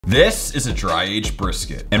This is a dry-aged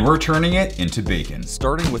brisket, and we're turning it into bacon.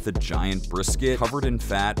 Starting with a giant brisket covered in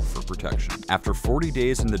fat for protection. After 40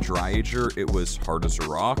 days in the dry ager, it was hard as a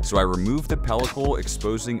rock, so I removed the pellicle,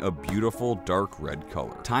 exposing a beautiful dark red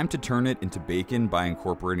color. Time to turn it into bacon by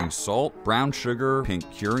incorporating salt, brown sugar,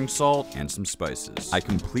 pink curing salt, and some spices. I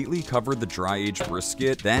completely covered the dry-aged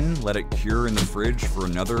brisket, then let it cure in the fridge for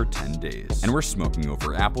another 10 days. And we're smoking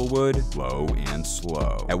over applewood, low and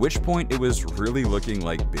slow. At which point it was really looking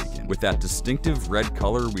like bacon, with that distinctive red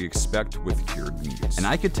color we expect with cured meats. And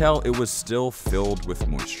I could tell it was still filled with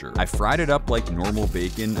moisture. I fried it up like normal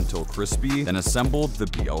bacon until crispy, then assembled the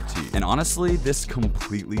BLT. And honestly, this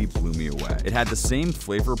completely blew me away. It had the same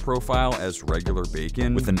flavor profile as regular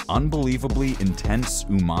bacon, with an unbelievably intense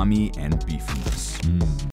umami and beefiness.